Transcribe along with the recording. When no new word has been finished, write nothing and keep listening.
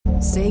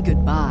Say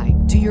goodbye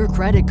to your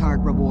credit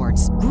card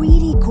rewards.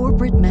 Greedy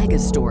corporate mega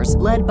stores,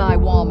 led by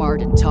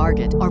Walmart and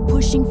Target, are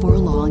pushing for a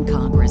law in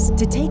Congress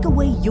to take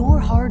away your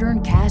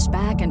hard-earned cash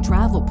back and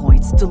travel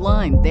points to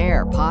line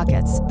their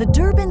pockets. The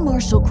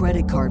Durbin-Marshall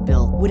credit card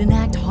bill would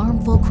enact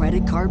harmful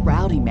credit card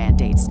routing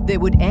mandates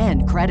that would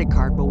end credit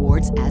card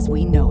rewards as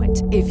we know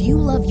it. If you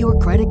love your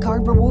credit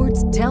card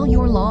rewards, tell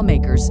your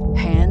lawmakers,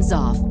 hands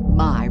off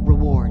my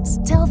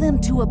rewards. Tell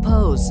them to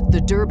oppose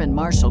the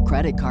Durbin-Marshall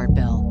credit card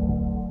bill.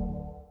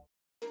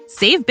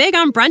 Save big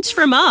on brunch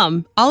for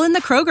mom, all in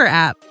the Kroger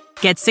app.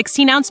 Get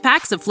 16-ounce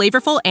packs of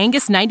flavorful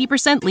Angus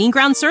 90% lean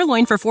ground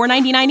sirloin for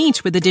 $4.99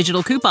 each with a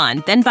digital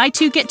coupon. Then buy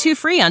 2, get 2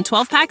 free on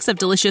 12 packs of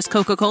delicious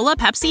Coca-Cola,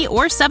 Pepsi,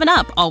 or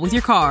 7-Up, all with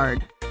your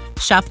card.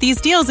 Shop these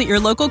deals at your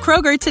local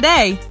Kroger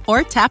today,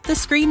 or tap the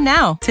screen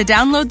now to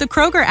download the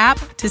Kroger app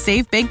to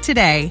save big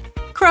today.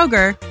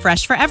 Kroger,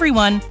 fresh for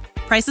everyone.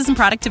 Prices and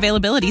product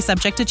availability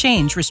subject to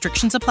change.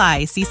 Restrictions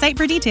apply. See site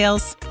for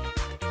details.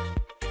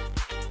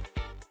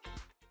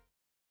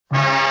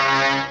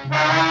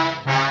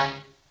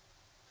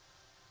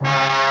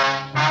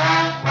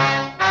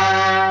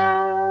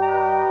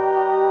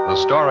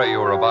 The story you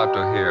are about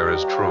to hear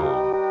is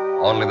true.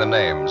 Only the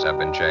names have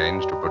been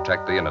changed to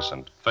protect the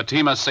innocent.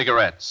 Fatima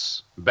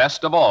Cigarettes,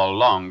 best of all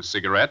long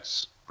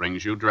cigarettes,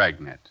 brings you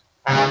Dragnet.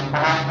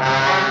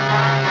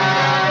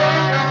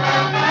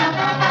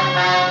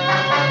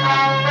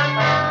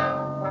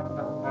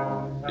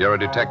 You're a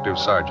detective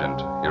sergeant.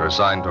 You're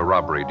assigned to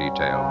robbery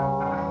detail.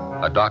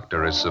 A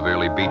doctor is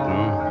severely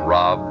beaten,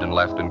 robbed, and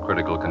left in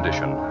critical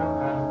condition.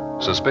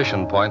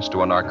 Suspicion points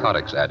to a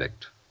narcotics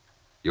addict.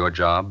 Your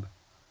job?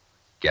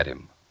 Get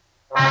him.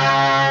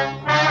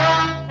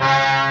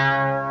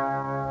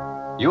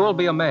 You'll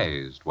be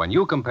amazed when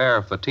you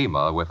compare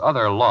Fatima with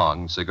other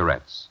long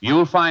cigarettes.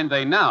 You'll find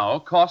they now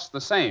cost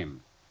the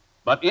same.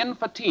 But in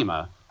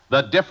Fatima,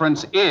 the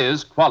difference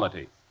is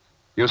quality.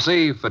 You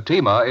see,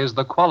 Fatima is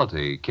the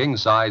quality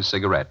king-size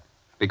cigarette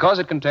because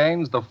it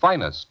contains the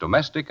finest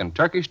domestic and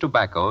Turkish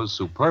tobaccos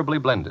superbly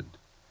blended.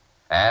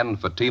 And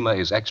Fatima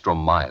is extra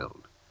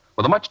mild,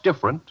 with a much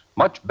different,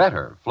 much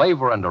better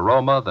flavor and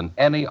aroma than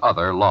any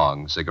other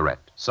long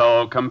cigarette.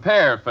 So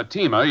compare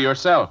Fatima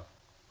yourself.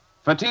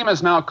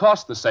 Fatimas now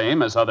cost the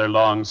same as other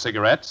long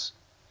cigarettes,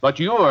 but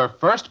your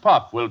first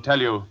puff will tell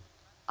you...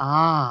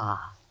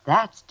 Ah,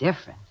 that's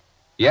different.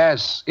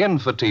 Yes, in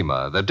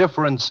Fatima, the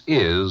difference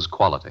is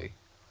quality.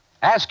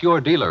 Ask your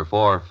dealer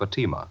for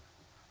Fatima,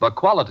 the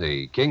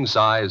quality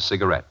king-size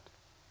cigarette.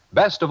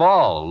 Best of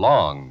all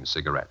long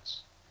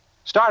cigarettes.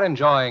 Start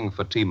enjoying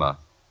Fatima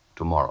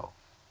tomorrow.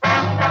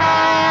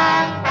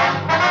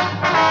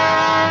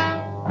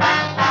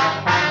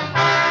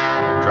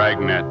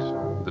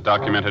 Dragnet, the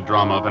documented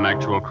drama of an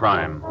actual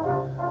crime.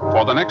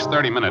 For the next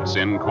 30 minutes,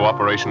 in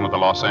cooperation with the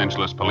Los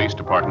Angeles Police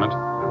Department,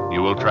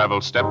 you will travel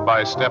step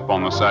by step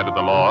on the side of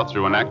the law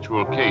through an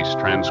actual case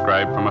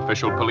transcribed from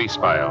official police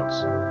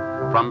files.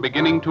 From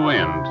beginning to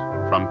end,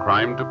 from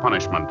crime to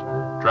punishment,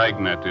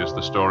 Dragnet is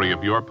the story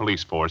of your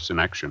police force in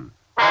action.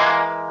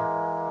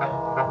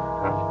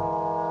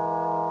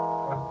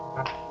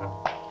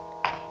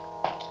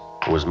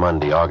 It was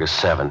Monday,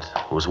 August 7th.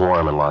 It was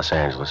warm in Los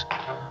Angeles.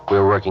 We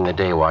were working a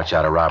day watch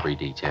out of robbery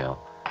detail.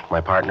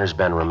 My partner's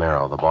Ben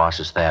Romero. The boss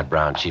is Thad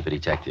Brown, chief of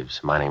detectives.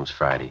 My name's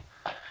Friday.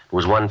 It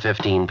was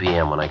 1:15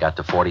 p.m. when I got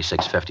to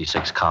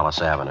 4656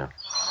 Collis Avenue.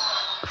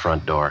 The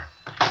front door.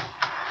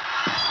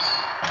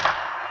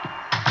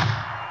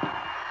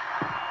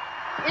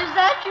 Is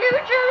that you,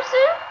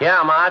 Joseph?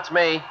 Yeah, Ma, it's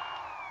me.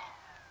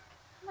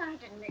 I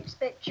didn't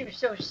expect you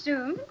so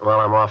soon.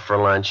 Well, I'm off for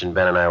lunch, and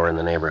Ben and I were in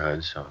the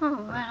neighborhood, so... Oh,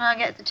 well, I'll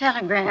get the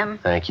telegram.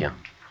 Thank you.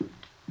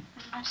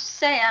 I must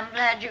say, I'm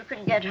glad you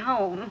could get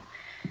home.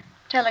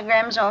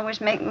 Telegrams always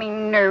make me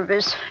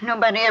nervous.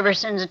 Nobody ever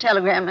sends a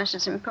telegram unless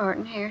it's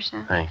important here,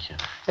 so... Thank you.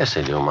 Yes,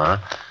 they do, Ma.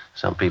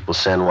 Some people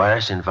send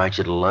wires to invite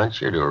you to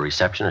lunch or to a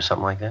reception or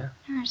something like that.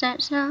 Is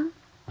that so?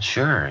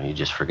 Sure. You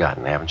just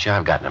forgotten, haven't you?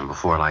 I've gotten them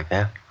before like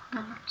that.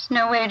 Oh, it's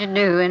no way to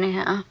do,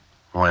 anyhow.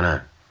 Why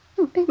not?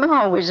 People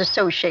always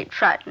associate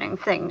frightening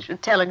things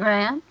with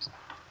telegrams.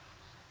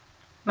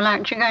 Well,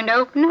 aren't you going to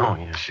open it? Oh,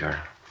 yeah, sure.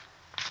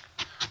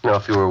 You know,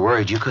 if you were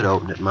worried, you could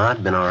open it, Ma.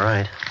 It'd been all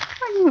right.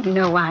 Well, you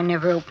know I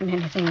never open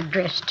anything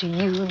addressed to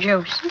you,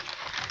 Joseph.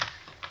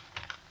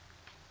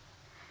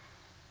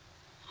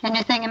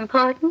 Anything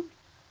important?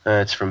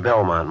 It's from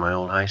Belmont, my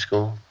old high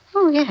school.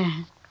 Oh,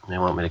 yeah. They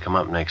want me to come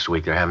up next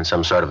week. They're having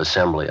some sort of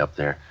assembly up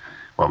there.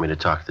 Want me to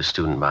talk to the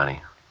student body.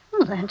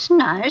 Well, that's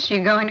nice.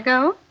 You going to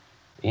go?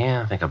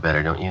 Yeah, I think I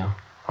better, don't you?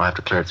 I'll have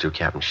to clear it through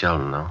Captain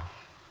Sheldon, though.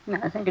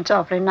 I think it's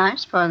awfully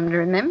nice for them to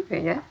remember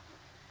you.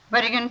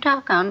 What are you going to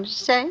talk on, did you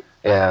say?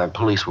 Yeah,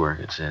 police work,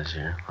 it says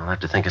here. I'll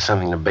have to think of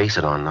something to base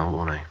it on, though,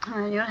 won't I?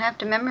 Well, you'll have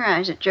to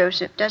memorize it,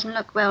 Joseph. Doesn't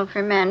look well for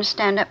a man to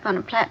stand up on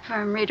a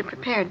platform and read a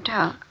prepared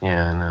talk.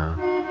 Yeah, I know.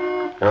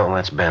 Oh,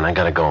 that's Ben. I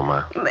gotta go,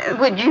 Ma.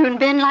 Would you and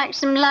Ben like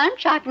some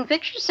lunch? I can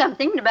fix you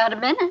something in about a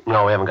minute.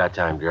 No, we haven't got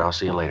time, dear. I'll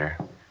see you later.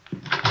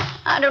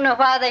 I don't know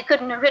why they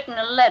couldn't have written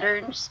a letter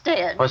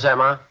instead. What's that,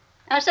 Ma?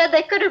 I said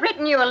they could have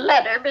written you a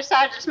letter.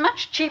 Besides, it's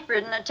much cheaper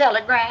than a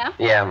telegram.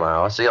 Yeah,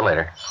 Ma. I'll see you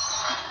later.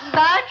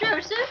 Bye,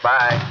 Joseph.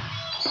 Bye.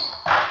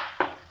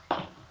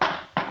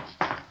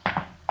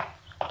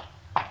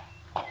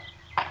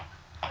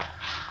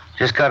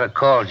 Just got a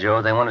call,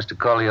 Joe. They want us to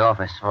call the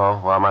office.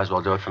 Oh, well, I might as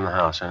well do it from the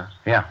house, huh?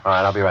 Yeah. All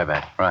right, I'll be right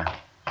back. Right.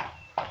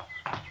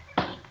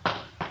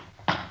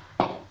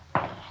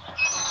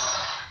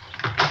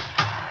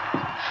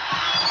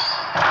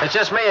 It's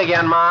just me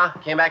again, Ma.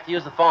 Came back to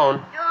use the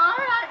phone. You're all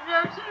right,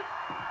 Joseph.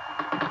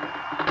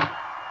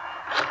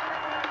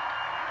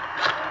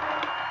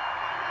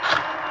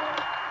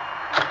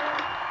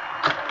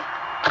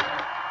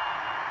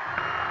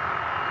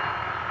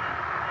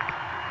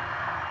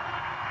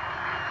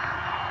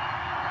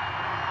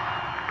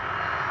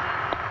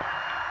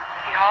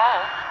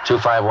 Hello?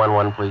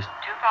 2511, please. 2511?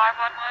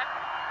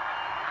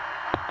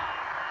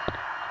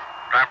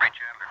 Robbery,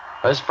 Chandler.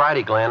 This is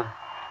Friday, Glenn.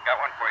 Got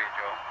one for you,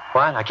 Joe.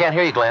 What? I can't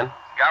hear you, Glenn.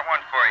 Got one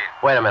for you.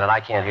 Wait a minute, I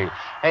can't hear you.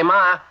 Hey,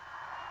 Ma,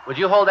 would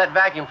you hold that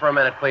vacuum for a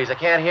minute, please? I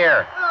can't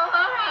hear. Oh, all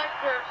right,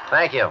 Joseph.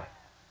 Thank you.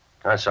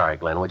 I'm sorry,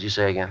 Glenn. What'd you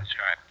say again? That's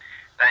right.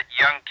 That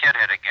young kid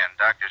hit again,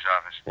 doctor's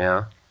office.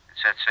 Yeah?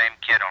 It's that same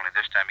kid, only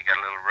this time he got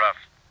a little rough.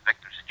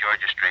 Victim's at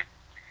Georgia Street.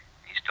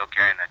 He's still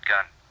carrying that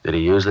gun Did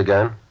he use the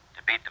gun?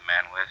 to beat the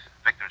man with.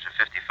 Victim's a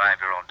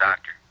 55-year-old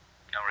doctor.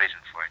 No reason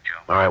for it, Joe.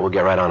 All right, we'll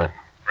get right on it.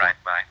 Right,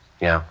 bye.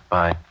 Yeah,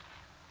 bye.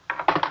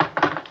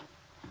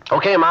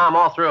 Okay, Ma, I'm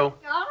all through.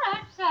 All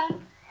right,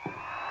 son.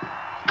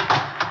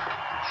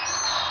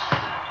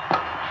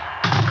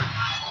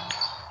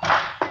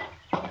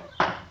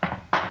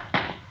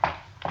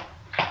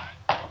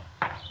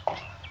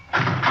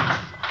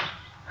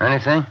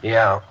 Anything?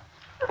 Yeah.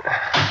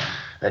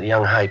 That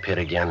young hype hit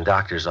again.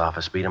 Doctor's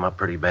office beat him up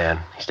pretty bad.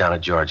 He's down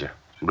at Georgia.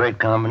 Great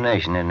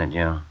combination, isn't it,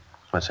 Joe?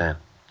 What's that?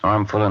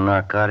 Arm full of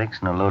narcotics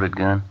and a loaded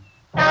gun.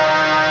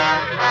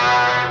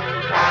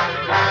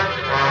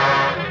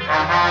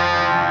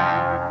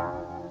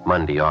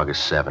 Monday,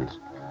 August 7th.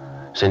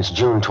 Since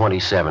June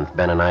 27th,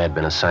 Ben and I had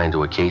been assigned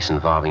to a case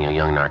involving a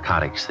young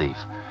narcotics thief.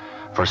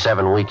 For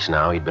 7 weeks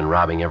now, he'd been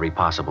robbing every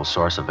possible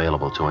source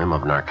available to him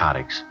of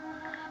narcotics.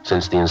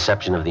 Since the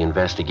inception of the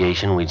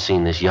investigation, we'd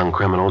seen this young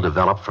criminal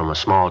develop from a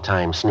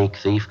small-time sneak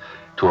thief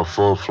to a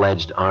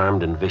full-fledged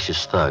armed and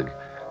vicious thug.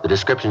 The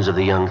descriptions of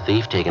the young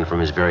thief, taken from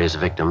his various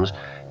victims,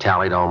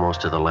 tallied almost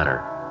to the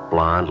letter.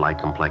 Blonde, light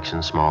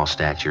complexion, small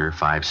stature,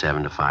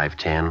 5'7" to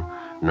 5'10",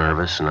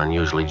 nervous and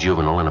unusually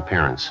juvenile in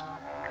appearance.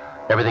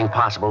 Everything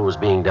possible was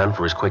being done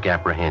for his quick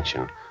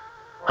apprehension.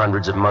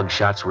 Hundreds of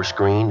mugshots were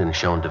screened and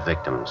shown to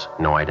victims.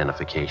 No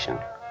identification.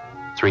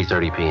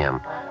 3:30 p.m.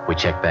 We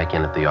checked back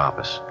in at the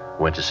office.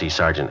 Went to see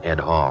Sergeant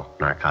Ed Hall,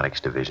 Narcotics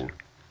Division.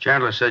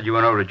 Chandler said you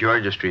went over to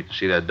Georgia Street to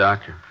see that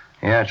doctor.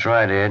 Yeah, that's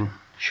right, Ed.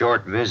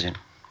 Short visit.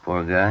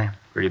 Poor guy.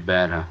 Pretty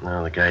bad, huh?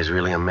 No, the guy's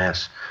really a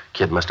mess.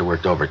 Kid must have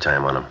worked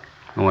overtime on him.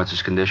 And what's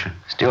his condition?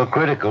 Still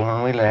critical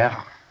when we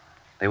left.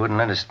 They wouldn't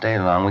let us stay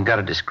long. We got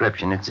a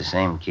description. It's the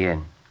same kid.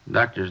 The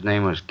doctor's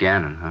name was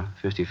Gannon, huh?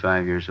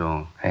 55 years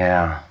old.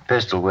 Yeah,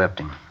 pistol whipped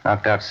him.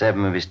 Knocked out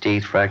 7 of his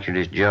teeth, fractured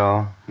his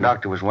jaw.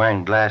 Doctor was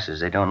wearing glasses.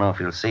 They don't know if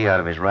he'll see out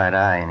of his right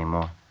eye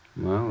anymore.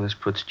 Well, this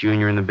puts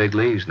Junior in the big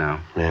leagues now.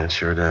 Yeah, it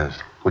sure does.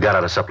 We got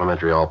out a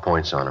supplementary all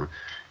points on him.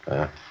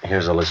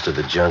 Here's a list of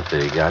the junk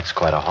that he got. It's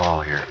quite a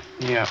haul here.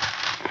 Yeah.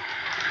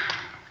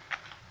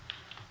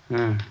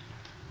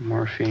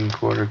 Morphine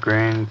quarter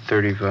grain,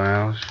 30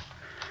 vials.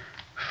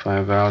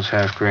 5 vials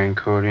half grain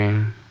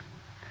codeine.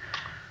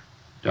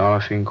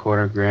 Dolphine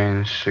quarter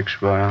grain, 6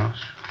 vials.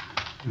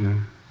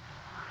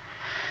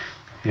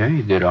 Yeah,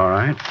 you did all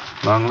right.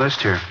 Long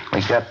list here.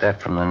 We got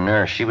that from the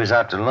nurse. She was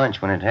out to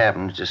lunch when it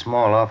happened. It's a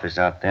small office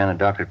out there, and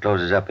the doctor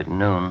closes up at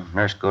noon.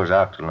 Nurse goes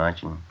out to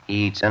lunch, and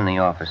he eats in the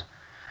office.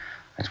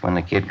 That's when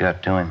the kid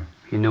got to him.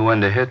 He knew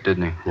when to hit,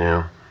 didn't he?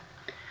 Yeah.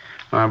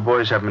 Our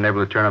boys haven't been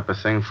able to turn up a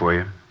thing for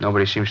you.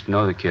 Nobody seems to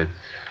know the kid.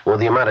 Well,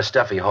 the amount of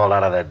stuff he hauled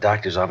out of that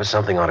doctor's office,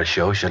 something ought to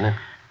show, shouldn't it?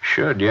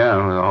 Should, yeah,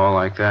 with a haul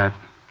like that.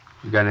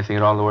 You got anything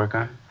at all to work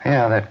on?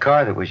 Yeah, that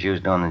car that was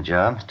used on the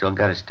job. Still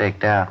got it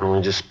staked out. Well,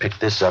 we just picked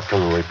this up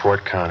from the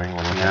report counter.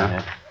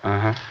 Yeah.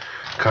 Uh-huh.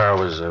 Car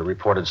was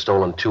reported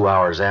stolen 2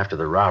 hours after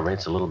the robbery.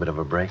 It's a little bit of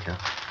a break, huh?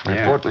 The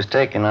report was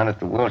taken out at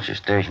the Wilshire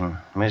station.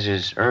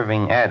 Mrs.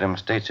 Irving Adams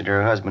states that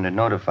her husband had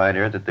notified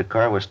her that the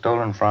car was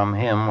stolen from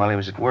him while he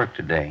was at work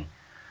today.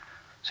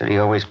 Said he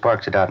always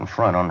parks it out in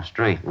front on the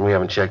street. We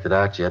haven't checked it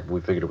out yet, but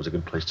we figured it was a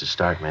good place to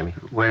start, maybe.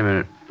 Wait a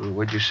minute.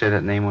 What'd you say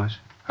that name was?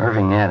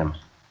 Irving Adams.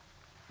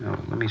 No,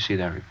 let me see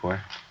that report.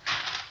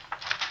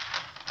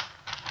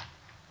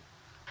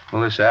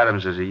 Well, this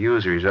Adams is a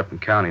user. He's up in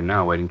county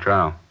now, waiting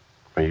trial.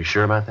 Are you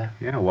sure about that?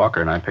 Yeah,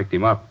 Walker and I picked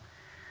him up.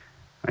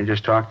 I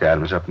just talked to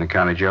Adams up in the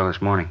county jail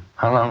this morning.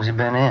 How long's he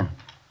been in?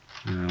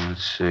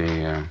 Let's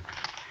see.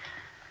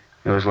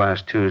 It was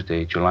last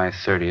Tuesday, July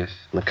 30th.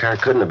 The car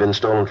couldn't have been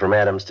stolen from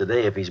Adams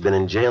today if he's been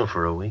in jail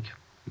for a week.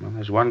 Well,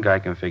 there's one guy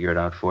can figure it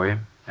out for you.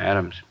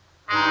 Adams.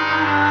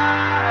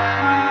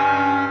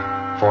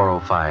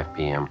 4:05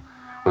 p.m.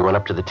 We went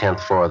up to the 10th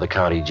floor of the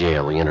county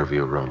jail, the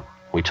interview room.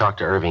 We talked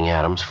to Irving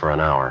Adams for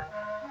an hour.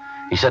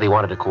 He said he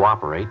wanted to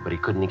cooperate, but he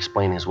couldn't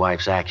explain his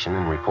wife's action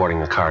in reporting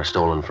the car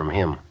stolen from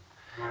him.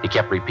 He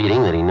kept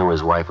repeating that he knew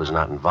his wife was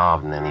not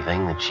involved in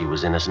anything, that she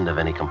was innocent of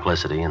any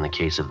complicity in the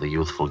case of the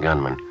youthful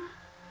gunman.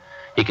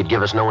 He could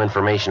give us no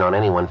information on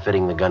anyone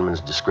fitting the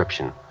gunman's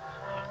description.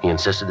 He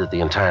insisted that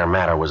the entire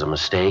matter was a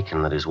mistake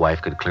and that his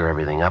wife could clear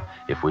everything up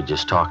if we'd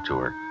just talk to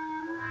her.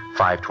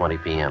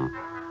 5:20 p.m.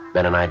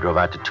 Ben and I drove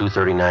out to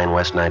 239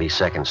 West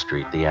 92nd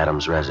Street, the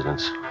Adams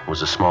residence. It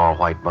was a small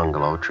white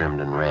bungalow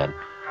trimmed in red.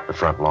 The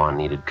front lawn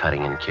needed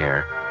cutting and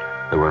care.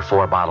 There were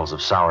 4 bottles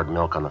of soured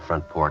milk on the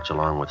front porch,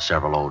 along with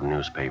several old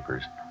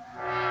newspapers.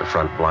 The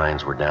front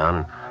blinds were down,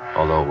 and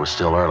although it was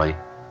still early,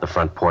 the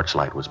front porch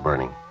light was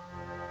burning.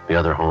 The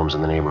other homes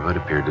in the neighborhood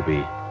appeared to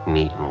be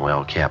neat and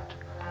well kept.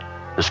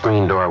 The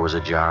screen door was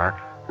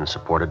ajar and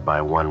supported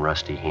by one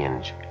rusty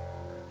hinge.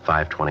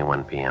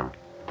 5:21 p.m.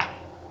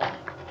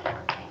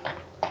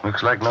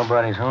 Looks like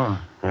nobody's home.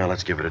 Well,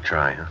 let's give it a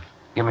try, huh?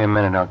 Give me a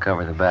minute, I'll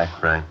cover the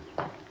back. Right.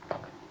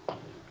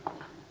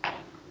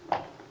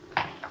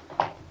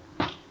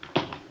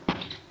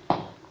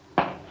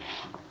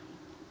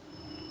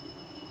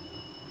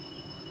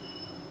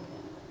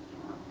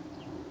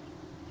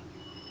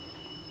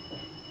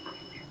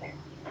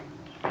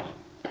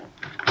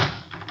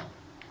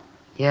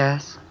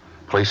 Yes?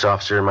 Police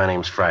officer, my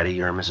name's Friday.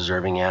 You're Mrs.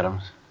 Irving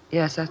Adams?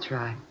 Yes, that's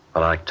right.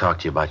 Well, I'd like to talk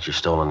to you about your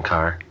stolen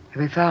car.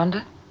 Have you found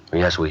it? Well,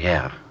 yes, we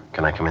have.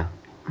 Can I come in?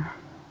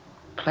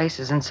 Place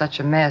is in such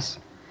a mess.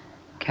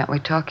 Can't we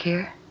talk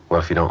here? Well,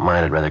 if you don't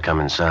mind, I'd rather come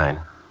inside.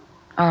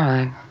 All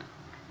right.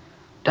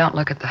 Don't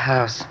look at the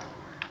house.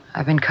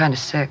 I've been kind of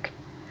sick.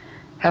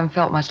 Haven't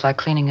felt much like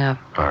cleaning up.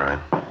 All right.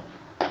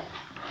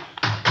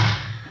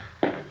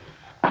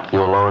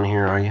 You alone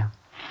here, are you?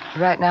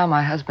 Right now,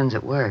 my husband's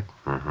at work.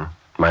 Mm-hmm.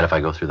 Mind if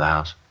I go through the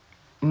house?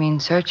 You mean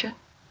search it?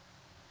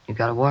 You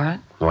got a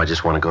warrant? No, I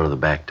just want to go to the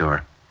back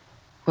door.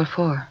 What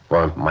for?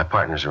 Well, my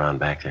partner's around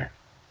back there.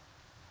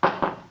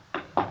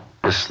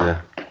 This the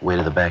way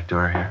to the back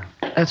door here?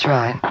 That's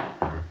right.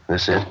 Mm-hmm.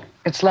 This it?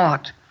 It's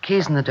locked.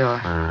 Keys in the door.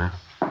 All right.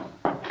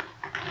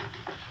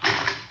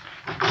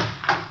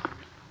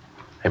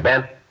 Hey,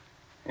 Ben?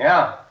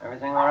 Yeah,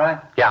 everything all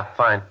right? Yeah,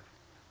 fine.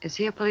 Is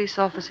he a police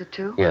officer,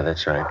 too? Yeah,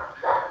 that's right.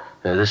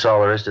 Is this all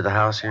there is to the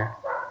house here?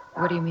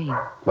 What do you mean?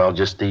 Well,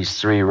 just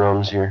these 3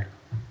 rooms here.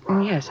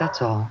 Yes,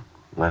 that's all.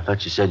 I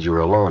thought you said you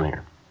were alone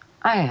here.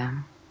 I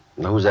am.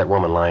 Now, who's that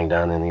woman lying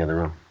down in the other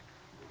room?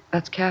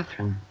 That's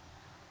Catherine.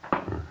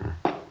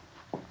 Mm-hmm.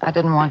 I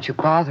didn't want you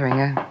bothering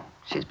her.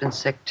 She's been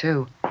sick,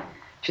 too.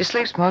 She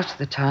sleeps most of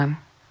the time.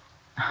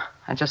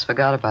 I just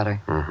forgot about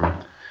her.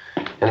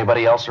 Mm-hmm.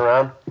 Anybody else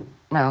around?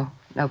 No,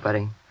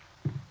 nobody.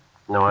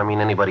 No, I mean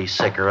anybody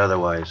sick or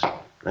otherwise.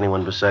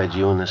 Anyone besides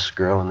you and this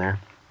girl in there?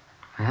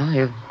 Well,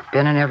 you've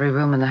been in every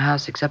room in the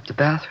house except the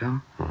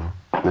bathroom.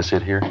 Mm-hmm. This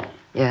it here?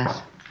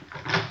 Yes.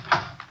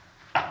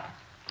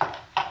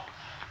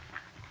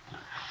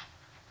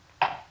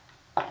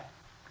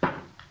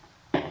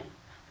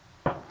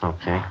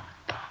 Okay.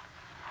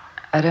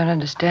 I don't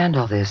understand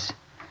all this.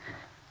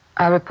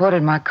 I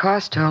reported my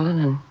car stolen,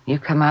 and you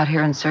come out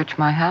here and search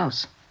my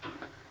house.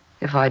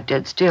 If I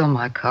did steal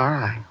my car,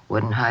 I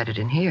wouldn't hide it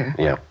in here.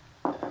 Yeah.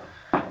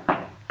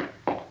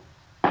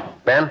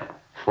 Ben,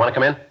 want to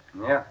come in?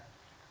 Yeah.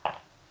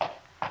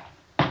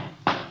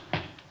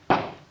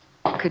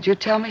 Could you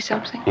tell me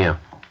something? Yeah.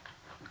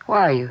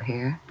 Why are you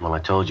here? Well, I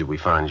told you we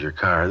found your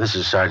car. This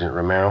is Sergeant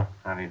Romero.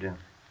 How do you do?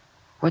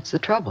 What's the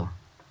trouble?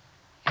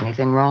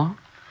 Anything wrong?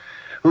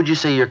 Who'd you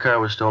say your car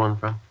was stolen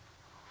from?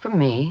 From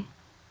me.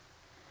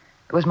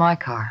 It was my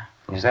car.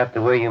 Is that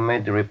the way you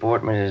made the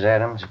report, Mrs.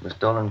 Adams? It was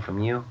stolen from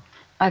you?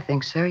 I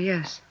think so,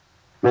 yes.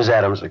 Ms.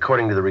 Adams,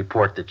 according to the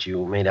report that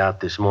you made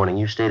out this morning,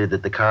 you stated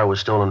that the car was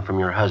stolen from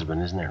your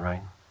husband. Isn't that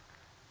right?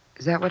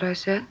 Is that what I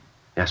said?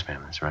 Yes,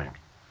 ma'am, that's right.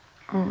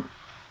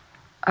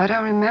 I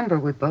don't remember.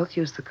 We both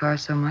used the car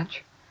so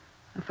much.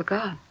 I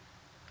forgot.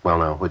 Well,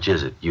 now, which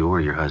is it, you or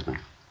your husband?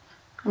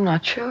 I'm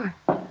not sure.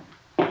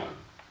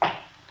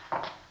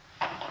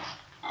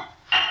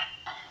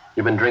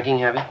 You been drinking,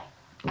 have you?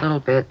 A little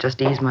bit, just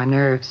to ease my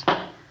nerves.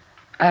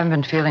 I haven't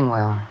been feeling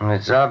well. Well,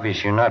 it's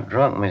obvious you're not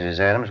drunk, Mrs.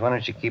 Adams. Why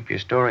don't you keep your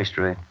story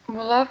straight?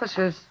 Well,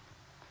 officers,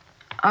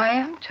 I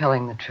am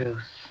telling the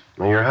truth.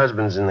 Well, your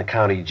husband's in the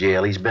county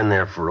jail. He's been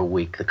there for a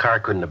week. The car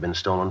couldn't have been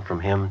stolen from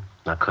him.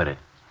 Now, could it?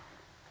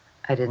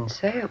 I didn't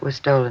say it was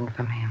stolen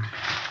from him.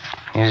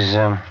 Is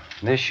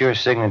this your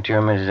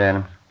signature, Mrs.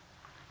 Adams?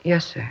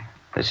 Yes, sir.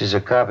 This is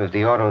a copy of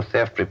the auto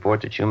theft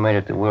report that you made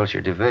at the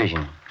Wilshire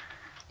Division.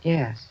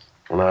 Yes.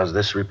 Well, now, is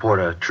this report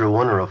a true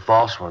one or a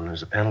false one?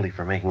 There's a penalty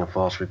for making a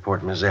false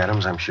report, Ms.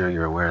 Adams. I'm sure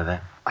you're aware of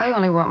that. I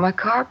only want my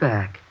car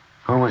back.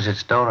 Who was it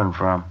stolen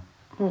from?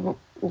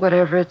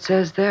 Whatever it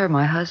says there,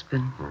 my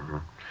husband. Mm-hmm.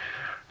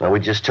 Now, we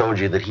just told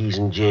you that he's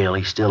in jail.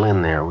 He's still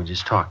in there. We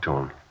just talked to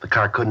him. The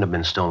car couldn't have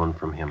been stolen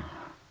from him.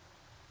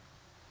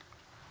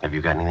 Have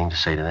you got anything to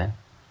say to that?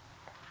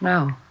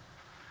 No.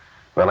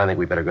 Well, I think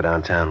we better go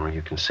downtown where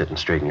you can sit and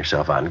straighten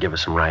yourself out and give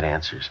us some right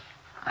answers.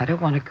 I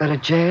don't want to go to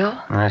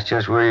jail. That's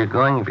just where you're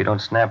going if you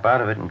don't snap out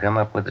of it and come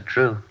up with the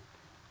truth.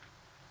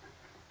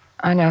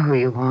 I know who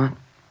you want.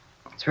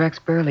 It's Rex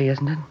Burley,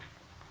 isn't it?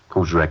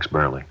 Who's Rex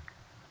Burley?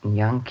 A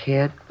young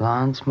kid,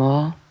 blonde,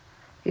 small.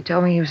 He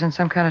told me he was in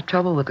some kind of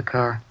trouble with the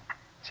car.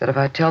 Said if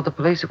I told the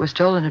police it was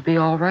stolen, it'd be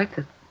all right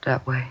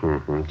that way.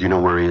 Mm-hmm. Do you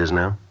know where he is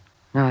now?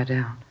 No, I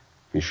don't.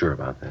 You sure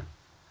about that?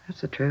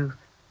 That's the truth.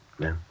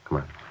 Yeah, come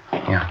on.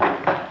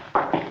 Yeah.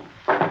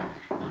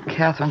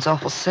 Catherine's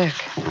awful sick.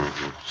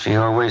 Mm-hmm. She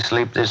always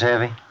sleep this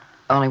heavy?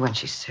 Only when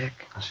she's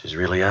sick. She's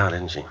really out,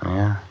 isn't she?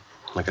 Yeah.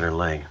 Look at her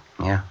leg.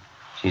 Yeah.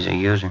 She's a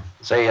user.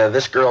 Say,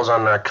 this girl's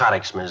on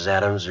narcotics, Miss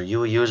Adams. Are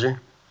you a user?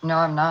 No,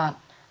 I'm not.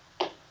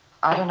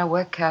 I don't know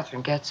where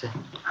Catherine gets it.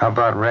 How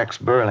about Rex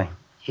Burley?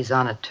 He's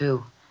on it,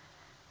 too.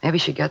 Maybe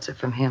she gets it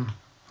from him.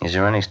 Is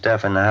there any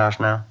stuff in the house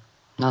now?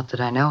 Not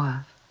that I know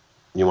of.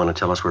 You want to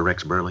tell us where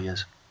Rex Burley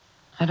is?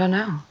 I don't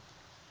know.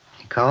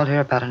 He called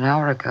here about an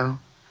hour ago.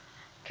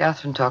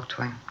 Catherine talked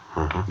to him.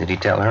 Mm-hmm. Did he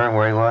tell her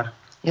where he was?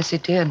 Yes, he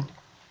did.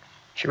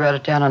 She wrote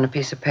it down on a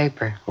piece of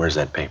paper. Where's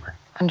that paper?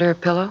 Under her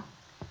pillow.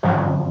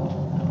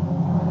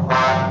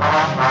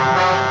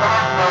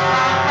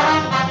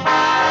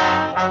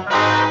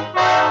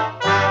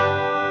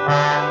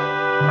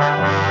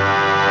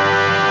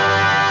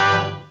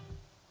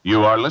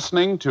 You are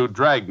listening to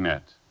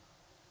Dragnet.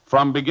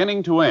 From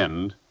beginning to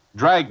end,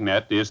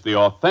 Dragnet is the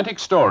authentic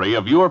story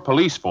of your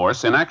police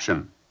force in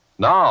action.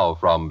 Now,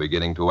 from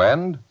beginning to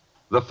end,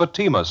 the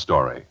Fatima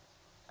story.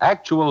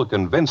 Actual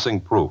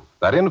convincing proof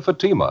that in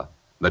Fatima,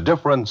 the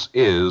difference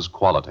is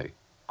quality.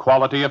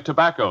 Quality of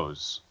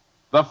tobaccos.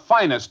 The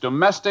finest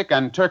domestic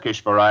and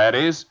Turkish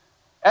varieties,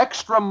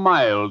 extra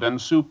mild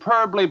and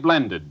superbly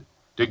blended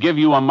to give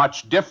you a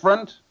much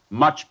different,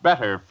 much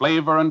better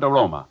flavor and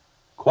aroma.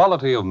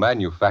 Quality of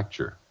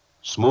manufacture.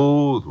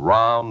 Smooth,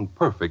 round,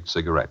 perfect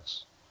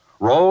cigarettes.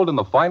 Rolled in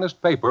the finest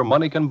paper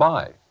money can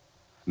buy.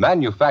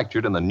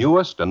 Manufactured in the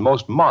newest and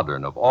most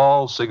modern of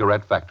all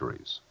cigarette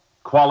factories.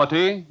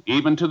 Quality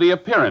even to the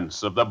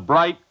appearance of the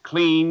bright,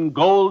 clean,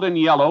 golden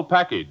yellow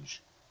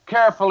package.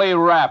 Carefully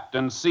wrapped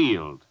and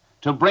sealed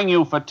to bring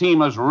you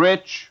Fatima's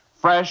rich,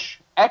 fresh,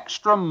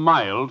 extra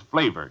mild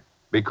flavor.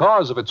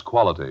 Because of its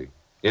quality,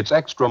 its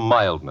extra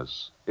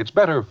mildness, its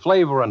better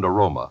flavor and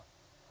aroma,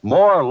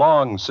 more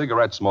long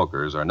cigarette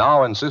smokers are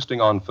now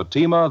insisting on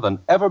Fatima than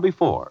ever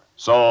before.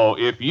 So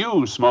if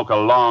you smoke a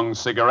long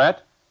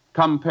cigarette,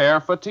 compare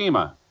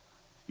Fatima.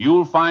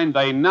 You'll find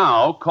they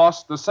now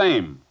cost the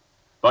same.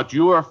 But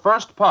your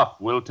first puff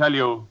will tell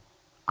you,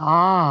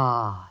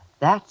 Ah,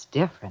 that's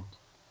different.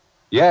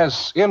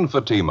 Yes, in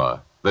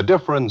Fatima, the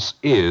difference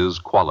is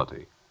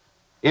quality.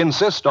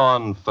 Insist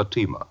on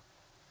Fatima.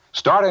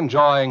 Start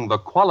enjoying the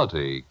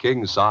quality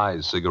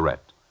king-size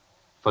cigarette.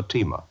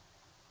 Fatima.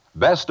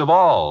 Best of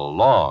all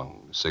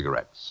long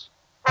cigarettes.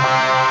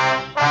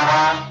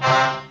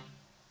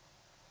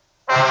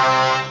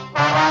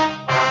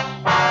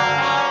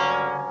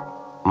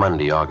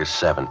 Monday,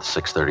 August 7th,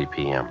 6:30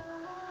 p.m.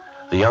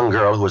 The young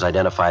girl who was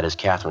identified as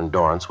Catherine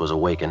Dorrance was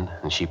awakened,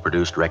 and she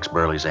produced Rex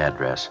Burley's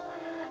address.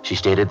 She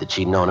stated that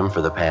she'd known him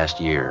for the past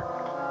year.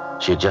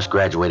 She had just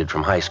graduated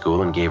from high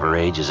school and gave her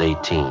age as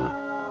 18.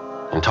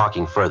 In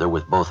talking further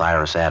with both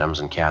Iris Adams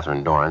and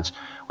Catherine Dorrance,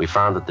 we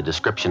found that the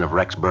description of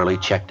Rex Burley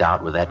checked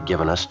out with that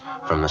given us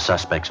from the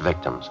suspect's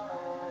victims.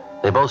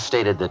 They both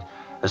stated that,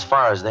 as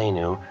far as they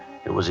knew,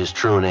 it was his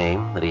true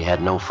name, that he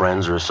had no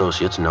friends or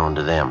associates known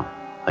to them.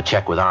 A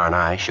check with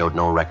R&I showed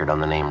no record on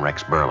the name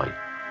Rex Burley.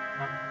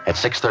 At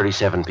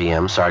 6:37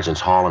 p.m.,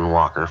 Sergeants Hall and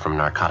Walker from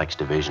Narcotics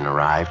Division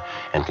arrived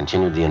and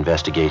continued the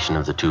investigation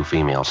of the two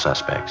female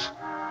suspects.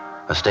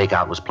 A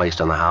stakeout was placed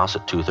on the house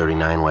at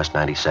 239 West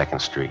 92nd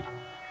Street.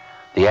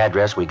 The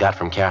address we got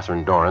from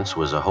Catherine Dorrance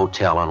was a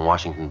hotel on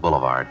Washington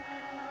Boulevard.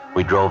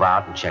 We drove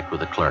out and checked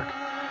with the clerk.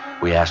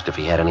 We asked if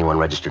he had anyone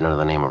registered under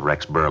the name of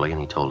Rex Burley, and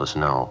he told us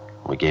no.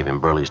 We gave him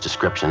Burley's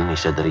description, and he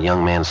said that a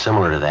young man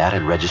similar to that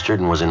had registered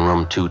and was in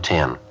room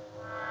 210.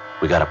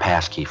 We got a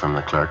pass key from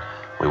the clerk.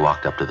 We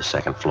walked up to the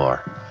second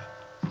floor.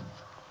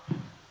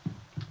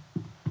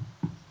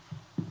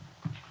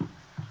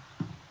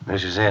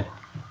 This is it.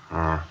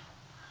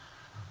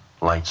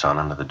 Lights on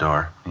under the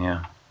door.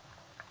 Yeah.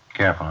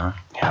 Careful, huh?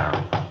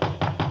 Yeah.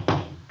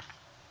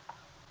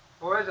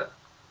 Who is it?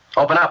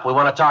 Open up. We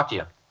want to talk to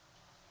you.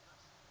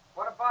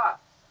 What about?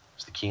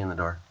 Is the key in the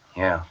door?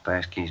 Yeah,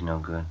 pass key's no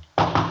good.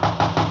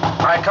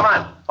 All right, come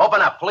on.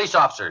 Open up. Police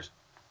officers.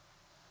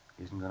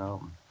 Isn't gonna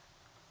open.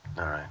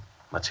 All right.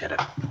 Let's hit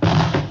it.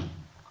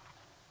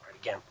 Right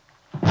again.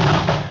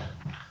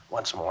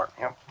 Once more.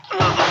 Yep.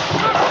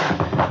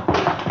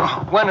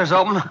 Windows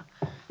open.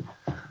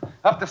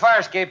 Up the fire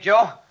escape,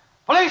 Joe.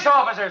 Police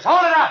officers,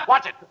 hold it up.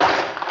 Watch it.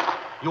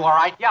 You all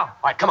right? Yeah. All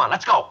right, come on.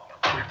 Let's go. All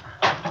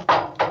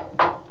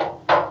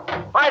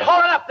right,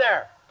 hold it up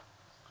there.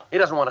 He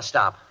doesn't want to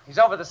stop. He's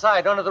over the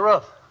side, under the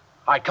roof.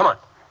 All right, come on.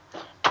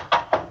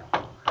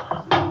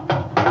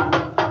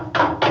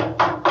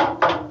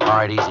 All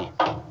right, easy.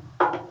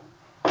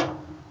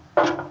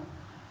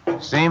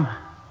 See him?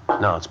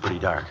 No, it's pretty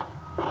dark.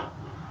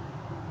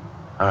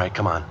 All right,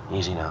 come on.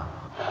 Easy now.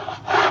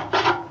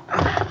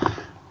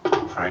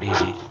 All right,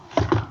 easy.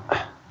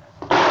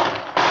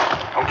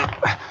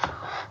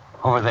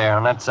 Over there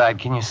on that side.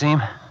 Can you see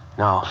him?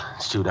 No,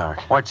 it's too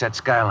dark. Watch that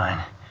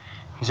skyline.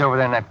 He's over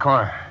there in that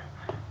corner.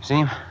 See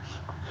him?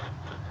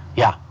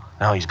 Yeah,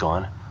 now he's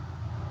gone.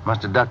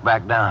 Must have ducked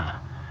back down.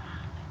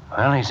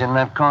 Well, he's in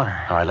that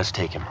corner. All right, let's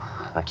take him.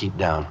 Now keep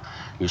down.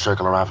 You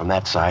circle around from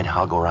that side.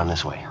 I'll go around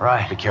this way.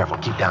 Right. Be careful.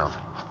 Keep down.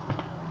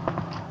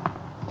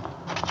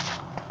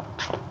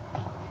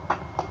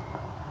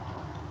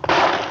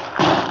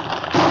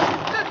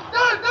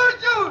 Don't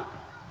shoot!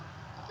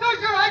 Don't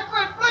shoot! I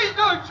quit! Please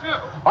don't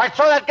shoot! All right,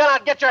 throw that gun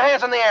out. Get your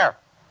hands in the air.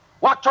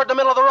 Walk toward the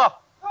middle of the roof.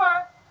 All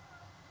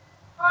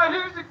right,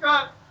 here's the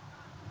gun.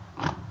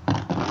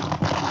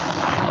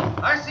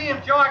 I see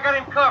him, Joe. I got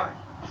him covered.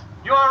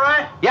 You all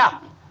right? Yeah.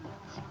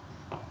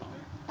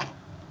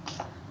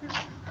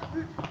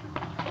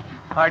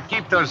 All right,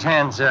 keep those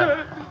hands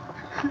up.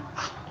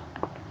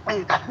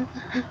 All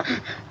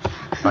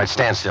right,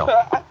 stand still.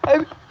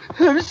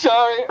 I'm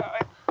sorry.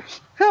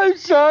 I'm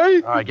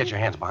sorry. All right, get your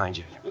hands behind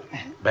you.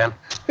 Ben?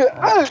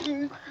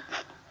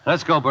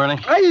 Let's go, Burley.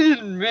 I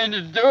didn't mean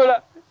to do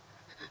it.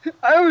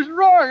 I was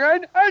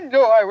wrong. I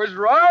know I was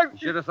wrong.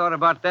 Should have thought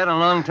about that a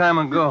long time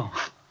ago.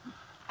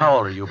 How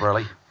old are you,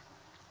 Burley?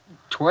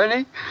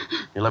 20?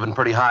 You're living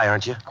pretty high,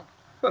 aren't you?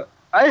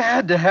 I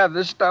had to have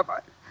this stuff.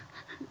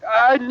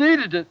 I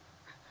needed it.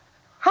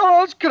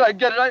 How else could I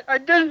get it? I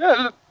didn't have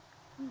the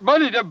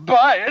money to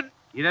buy it.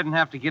 You didn't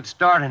have to get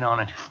started on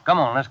it. Come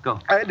on, let's go.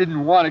 I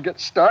didn't want to get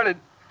started.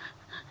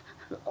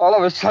 All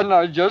of a sudden,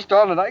 I was just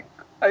on it.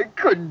 I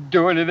couldn't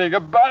do anything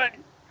about it.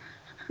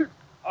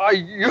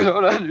 You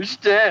don't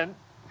understand.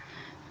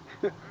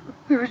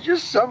 There was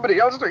just somebody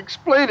else to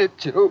explain it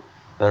to.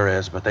 There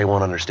is, but they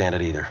won't understand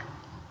it either.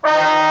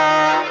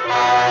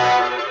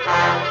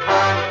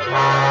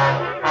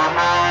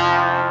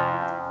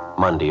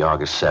 Monday,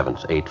 August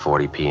 7th,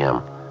 8:40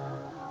 p.m.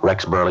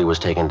 Rex Burley was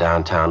taken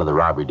downtown to the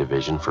robbery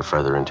division for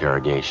further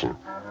interrogation.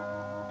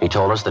 He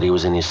told us that he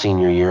was in his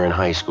senior year in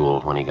high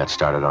school when he got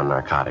started on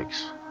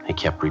narcotics. He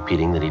kept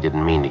repeating that he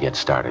didn't mean to get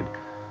started.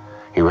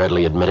 He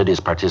readily admitted his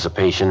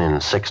participation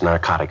in 6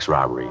 narcotics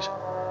robberies.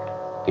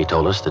 He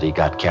told us that he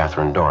got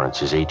Catherine Dorrance,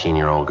 his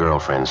 18-year-old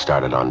girlfriend,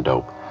 started on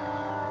dope.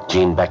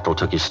 Gene Bechtel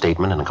took his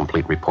statement and a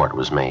complete report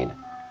was made.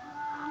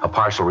 A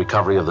partial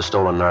recovery of the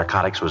stolen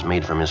narcotics was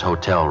made from his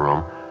hotel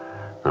room.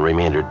 The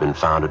remainder had been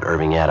found at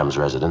Irving Adams'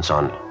 residence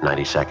on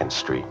 92nd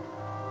Street.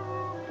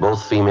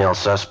 Both female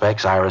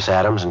suspects, Iris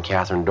Adams and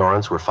Catherine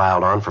Dorrance, were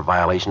filed on for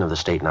violation of the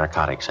State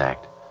Narcotics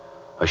Act.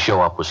 A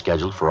show-up was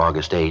scheduled for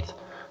August 8th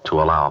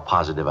to allow a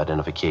positive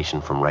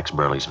identification from Rex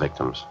Burley's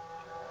victims.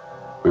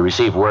 We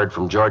received word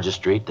from Georgia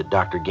Street that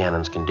Dr.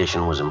 Gannon's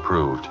condition was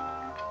improved.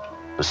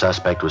 The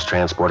suspect was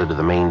transported to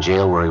the main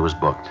jail where he was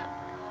booked.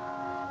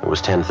 It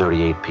was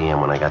 10:38 p.m.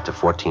 when I got to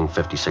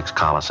 1456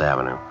 Collis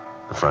Avenue,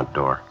 the front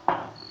door.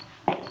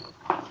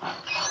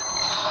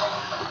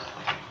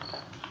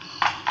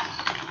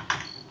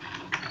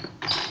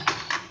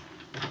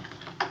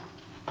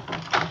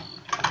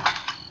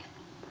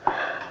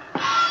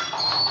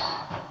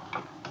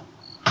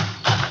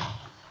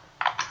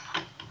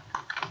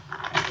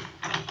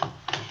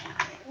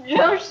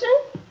 Joseph,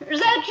 is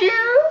that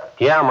you?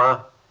 Yeah, Ma.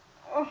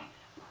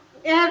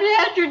 Have you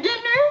had your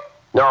dinner?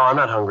 No, I'm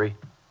not hungry.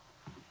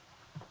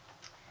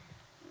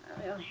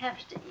 You'll have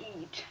to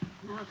eat.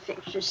 I'll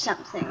fix you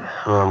something.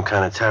 Oh, I'm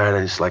kind of tired.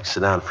 I just like to sit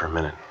down for a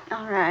minute.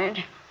 All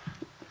right.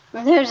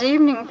 Well, there's the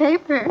evening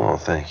paper. Oh,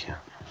 thank you.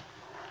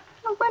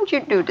 Well, what'd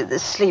you do to the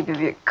sleeve of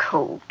your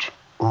coat?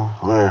 Oh,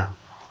 where?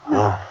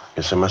 Oh,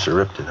 guess I must have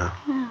ripped it, huh?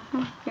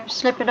 Mm-hmm. You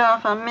slip it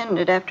off, I'll mend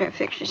it after I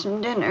fix you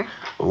some dinner.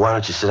 Well, why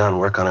don't you sit down and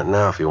work on it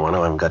now if you want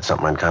to? I've got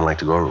something I'd kind of like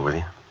to go over with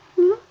you.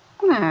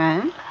 Mm-hmm. All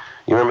right.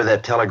 You remember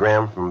that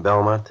telegram from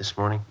Belmont this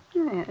morning?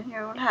 Oh, yeah,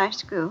 your old high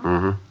school.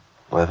 Mm-hmm.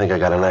 Well, I think I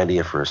got an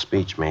idea for a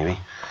speech, maybe.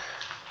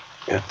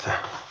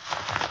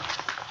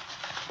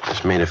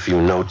 Just made a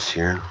few notes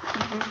here.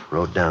 Mm-hmm.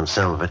 Wrote down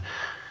some of it.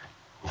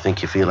 You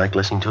think you feel like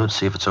listening to it?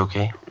 See if it's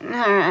okay? All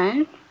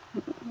right.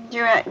 Did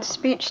you write the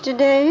speech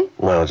today?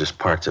 Well, just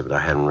parts of it. I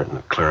hadn't written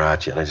it clear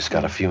out yet. I just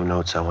got a few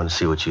notes. I want to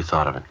see what you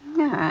thought of it.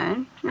 All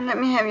right. Well, let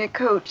me have your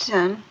coat,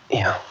 son.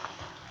 Yeah.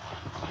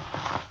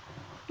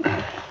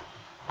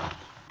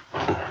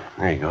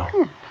 There you go.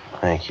 Yeah.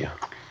 Thank you.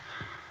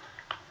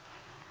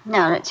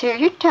 Now, let's hear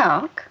you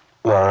talk.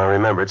 Well, now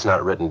remember, it's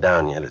not written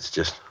down yet. It's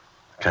just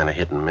kind of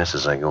hit and miss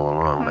as I go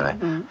along. But I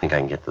think I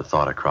can get the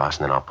thought across,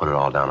 and then I'll put it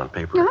all down on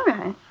paper. All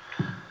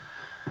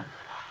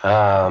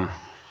right.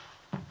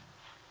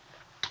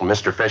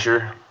 Mr.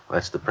 Fisher,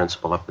 that's the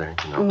principal up there,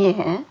 you know.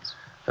 Yes.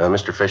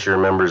 Mr. Fisher,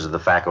 members of the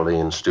faculty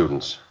and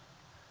students.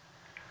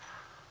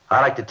 I'd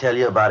like to tell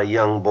you about a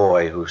young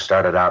boy who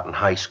started out in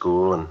high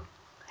school and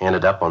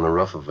ended up on the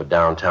roof of a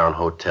downtown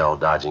hotel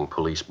dodging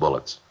police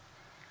bullets.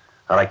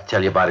 I'd like to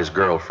tell you about his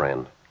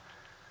girlfriend,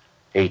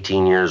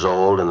 18 years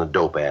old and a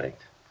dope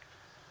addict.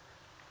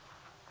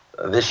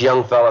 This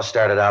young fella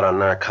started out on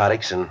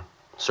narcotics in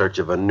search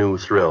of a new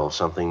thrill,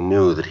 something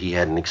new that he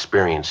hadn't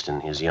experienced in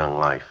his young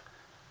life.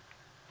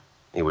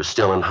 He was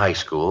still in high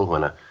school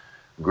when a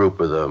group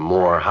of the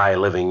more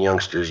high-living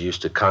youngsters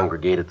used to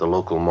congregate at the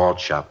local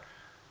malt shop.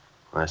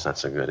 That's not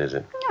so good, is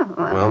it? No.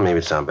 Well, maybe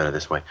it sounds better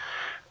this way.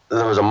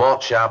 There was a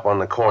malt shop on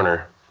the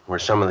corner where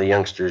some of the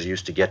youngsters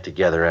used to get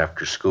together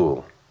after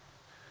school.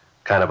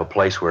 Kind of a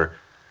place where,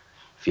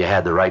 if you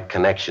had the right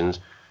connections,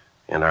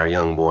 and our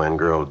young boy and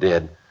girl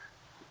did,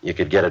 you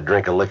could get a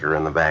drink of liquor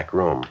in the back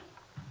room.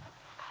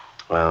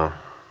 Well,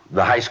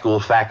 the high school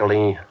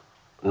faculty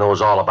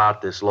knows all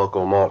about this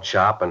local malt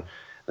shop, and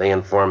they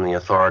inform the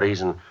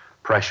authorities, and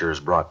pressure is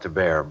brought to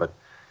bear. But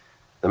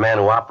the man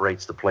who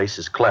operates the place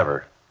is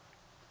clever,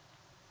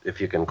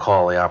 if you can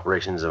call the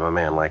operations of a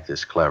man like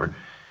this clever.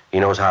 He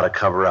knows how to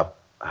cover up,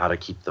 how to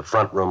keep the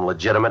front room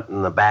legitimate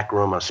and the back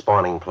room a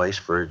spawning place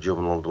for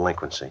juvenile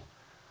delinquency.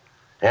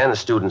 And the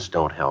students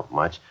don't help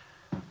much.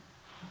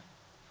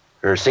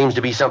 There seems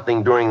to be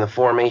something during the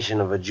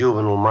formation of a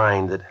juvenile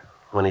mind that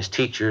when his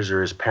teachers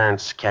or his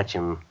parents catch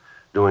him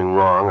doing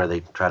wrong or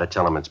they try to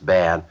tell him it's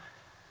bad,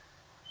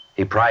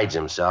 he prides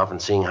himself in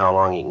seeing how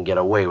long he can get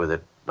away with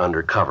it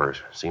under covers.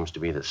 Seems to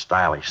be the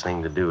stylish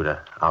thing to do to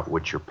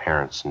outwit your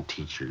parents and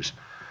teachers.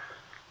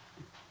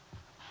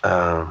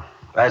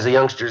 As the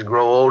youngsters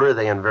grow older,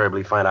 they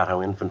invariably find out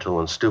how infantile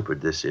and stupid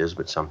this is,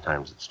 but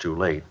sometimes it's too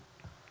late.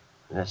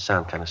 Does that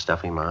sound kind of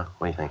stuffy, Ma?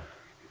 What do you think?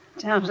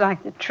 Sounds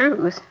like the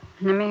truth.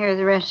 Let me hear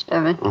the rest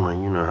of it. Well,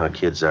 you know how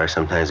kids are.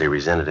 Sometimes they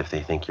resent it if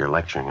they think you're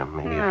lecturing them.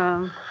 Maybe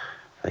if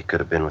they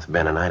could have been with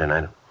Ben and I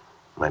tonight, it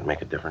might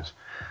make a difference.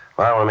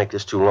 Well, I don't want to make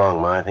this too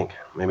long, Ma. I think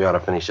maybe I ought to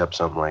finish up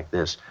something like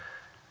this.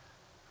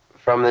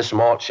 From this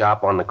malt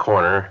shop on the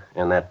corner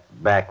and that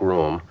back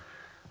room,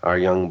 our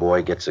young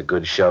boy gets a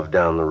good shove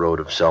down the road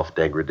of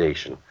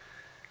self-degradation.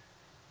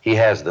 He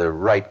has the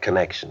right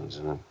connections,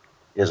 and it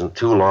isn't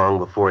too long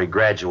before he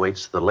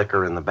graduates the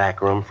liquor in the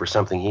back room for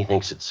something he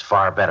thinks it's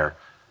far better,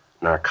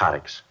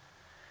 narcotics.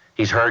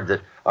 He's heard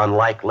that,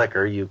 unlike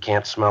liquor, you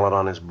can't smell it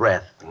on his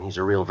breath, and he's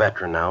a real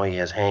veteran now. He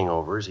has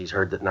hangovers. He's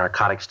heard that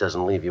narcotics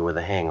doesn't leave you with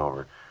a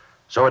hangover.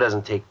 So it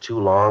doesn't take too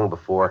long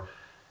before,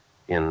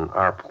 in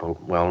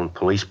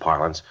police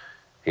parlance,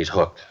 he's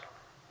hooked.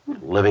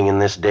 Living in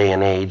this day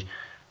and age,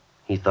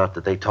 he thought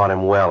that they taught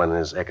him well in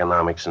his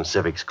economics and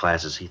civics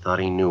classes. He thought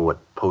he knew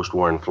what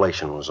post-war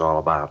inflation was all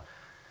about.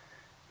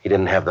 He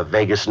didn't have the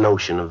vaguest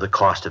notion of the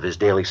cost of his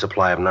daily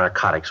supply of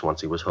narcotics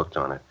once he was hooked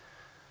on it.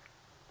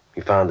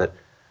 He found that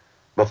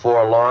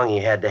before long he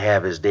had to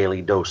have his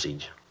daily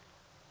dosage.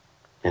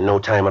 In no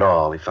time at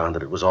all, he found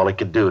that it was all he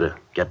could do to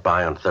get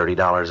by on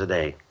 $30 a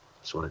day.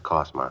 That's what it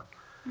cost, Ma.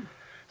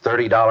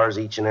 $30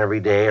 each and every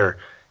day, or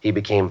he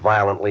became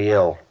violently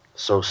ill,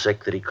 so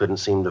sick that he couldn't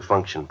seem to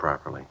function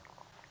properly.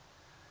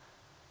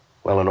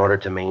 Well, in order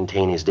to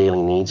maintain his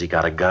daily needs, he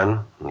got a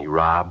gun, and he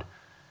robbed,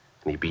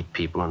 and he beat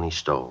people, and he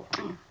stole.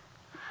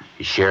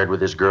 He shared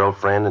with his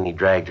girlfriend, and he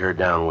dragged her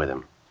down with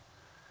him.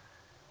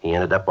 He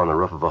ended up on the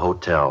roof of a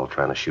hotel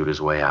trying to shoot his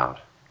way out.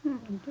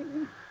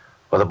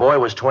 Well, the boy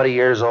was 20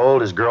 years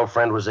old. His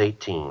girlfriend was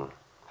 18.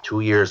 2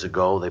 years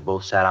ago, they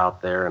both sat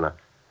out there in a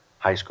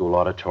high school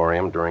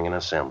auditorium during an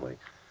assembly.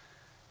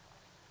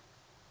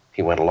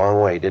 He went a long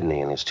way, didn't he,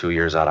 in his 2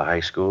 years out of high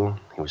school?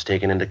 He was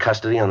taken into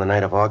custody on the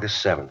night of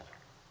August 7th.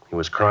 He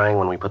was crying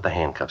when we put the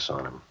handcuffs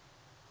on him.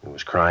 He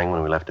was crying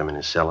when we left him in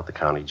his cell at the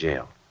county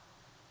jail.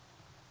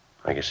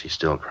 I guess he's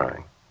still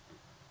crying.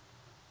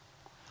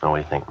 Now, what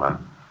do you think, Ma?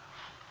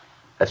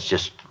 That's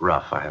just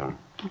rough. I haven't...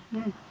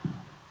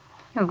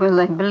 Mm-hmm. Will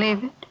they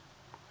believe it?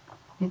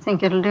 You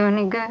think it'll do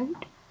any good?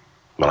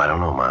 Well, I don't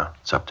know, Ma.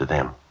 It's up to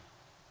them.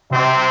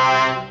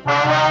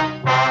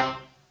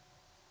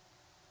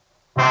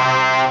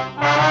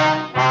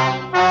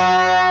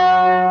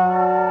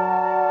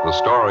 The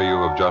story you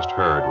have just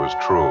heard was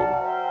true.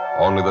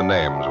 Only the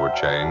names were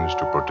changed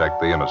to protect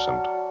the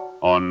innocent.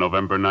 On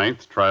November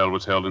 9th, trial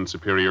was held in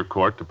Superior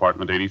Court,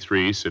 Department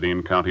 83, City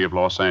and County of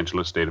Los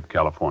Angeles, State of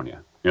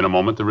California. In a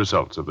moment, the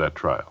results of that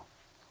trial.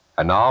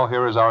 And now,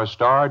 here is our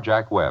star,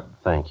 Jack Webb.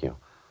 Thank you.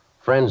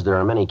 Friends, there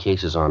are many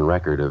cases on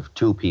record of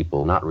two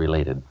people, not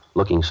related,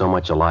 looking so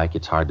much alike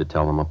it's hard to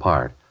tell them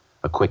apart.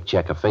 A quick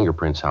check of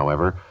fingerprints,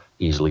 however,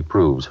 easily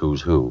proves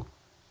who's who.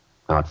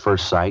 Now, at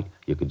first sight,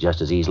 you could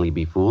just as easily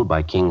be fooled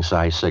by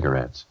king-size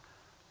cigarettes.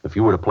 If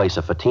you were to place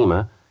a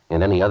Fatima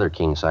and any other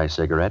king-size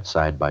cigarette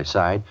side by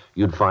side,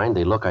 you'd find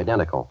they look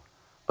identical.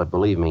 But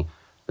believe me,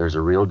 there's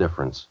a real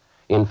difference.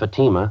 In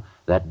Fatima,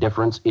 that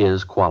difference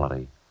is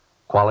quality.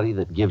 Quality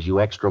that gives you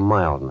extra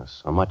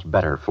mildness, a much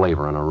better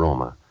flavor and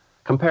aroma.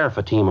 Compare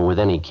Fatima with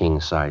any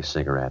king-size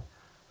cigarette.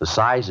 The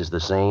size is the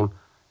same,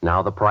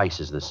 now the price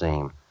is the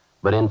same.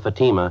 But in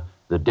Fatima,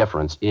 the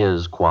difference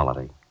is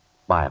quality.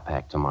 Buy a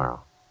pack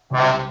tomorrow.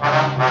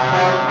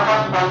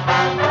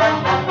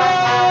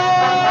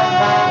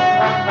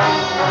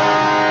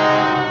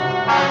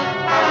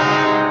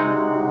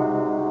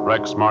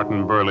 Rex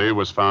Martin Burley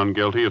was found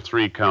guilty of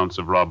 3 counts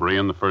of robbery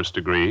in the first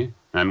degree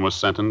and was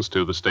sentenced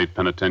to the state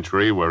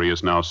penitentiary where he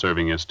is now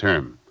serving his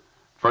term.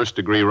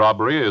 First-degree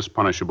robbery is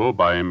punishable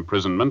by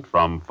imprisonment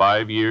from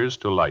 5 years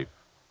to life.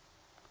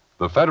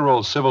 The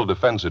Federal Civil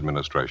Defense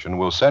Administration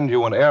will send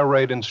you an air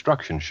raid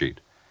instruction sheet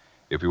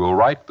if you will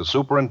write the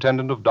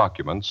Superintendent of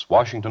Documents,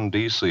 Washington,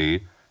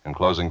 D.C.,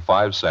 enclosing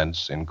 5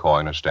 cents in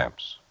coin or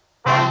stamps.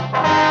 You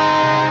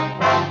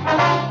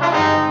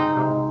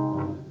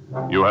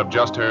have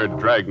just heard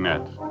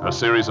Dragnet, a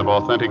series of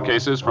authentic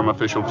cases from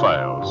official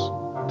files.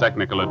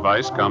 Technical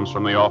advice comes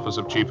from the Office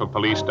of Chief of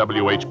Police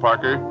W.H.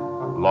 Parker,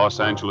 Los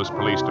Angeles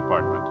Police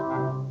Department.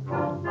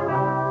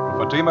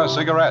 Fatima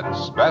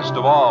Cigarettes, best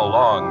of all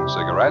long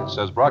cigarettes,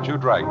 has brought you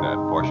Dragnet,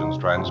 portions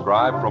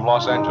transcribed from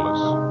Los Angeles.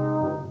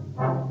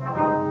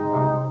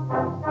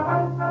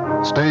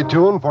 Stay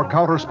tuned for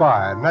Counter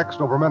Spy,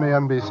 next over many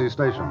NBC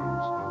stations.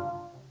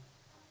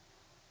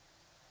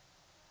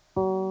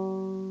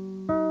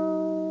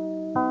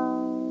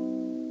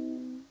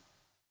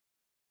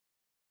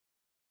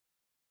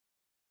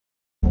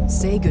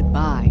 Say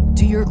goodbye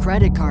to your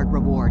credit card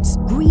rewards.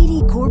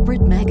 Greedy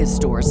corporate mega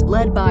stores,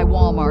 led by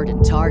Walmart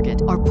and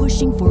Target, are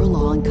pushing for a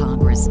law in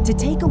Congress to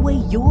take away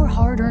your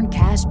hard-earned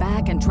cash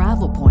back and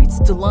travel points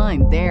to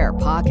line their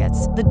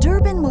pockets. The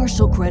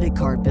Durbin-Marshall credit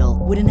card bill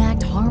would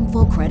enact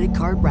harmful credit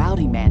card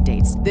routing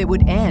mandates that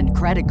would end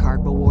credit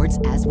card rewards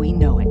as we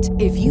know it.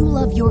 If you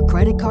love your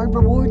credit card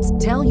rewards,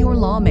 tell your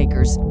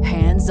lawmakers,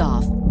 hands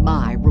off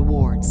my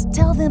rewards.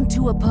 Tell them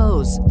to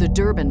oppose the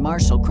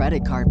Durbin-Marshall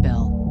credit card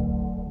bill.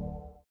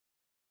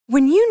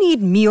 When you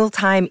need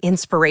mealtime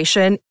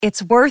inspiration,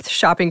 it's worth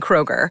shopping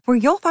Kroger, where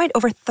you'll find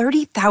over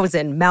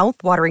 30,000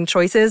 mouth-watering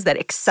choices that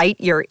excite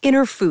your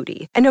inner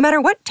foodie. And no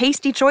matter what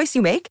tasty choice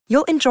you make,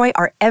 you'll enjoy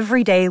our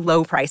everyday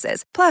low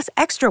prices, plus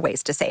extra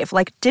ways to save,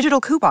 like digital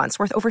coupons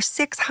worth over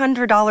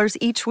 $600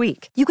 each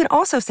week. You can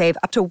also save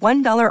up to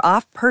 $1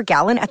 off per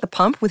gallon at the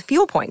pump with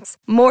fuel points.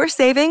 More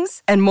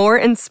savings and more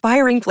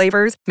inspiring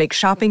flavors make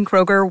shopping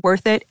Kroger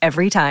worth it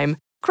every time.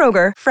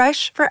 Kroger,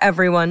 fresh for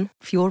everyone.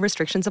 Fuel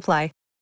restrictions apply.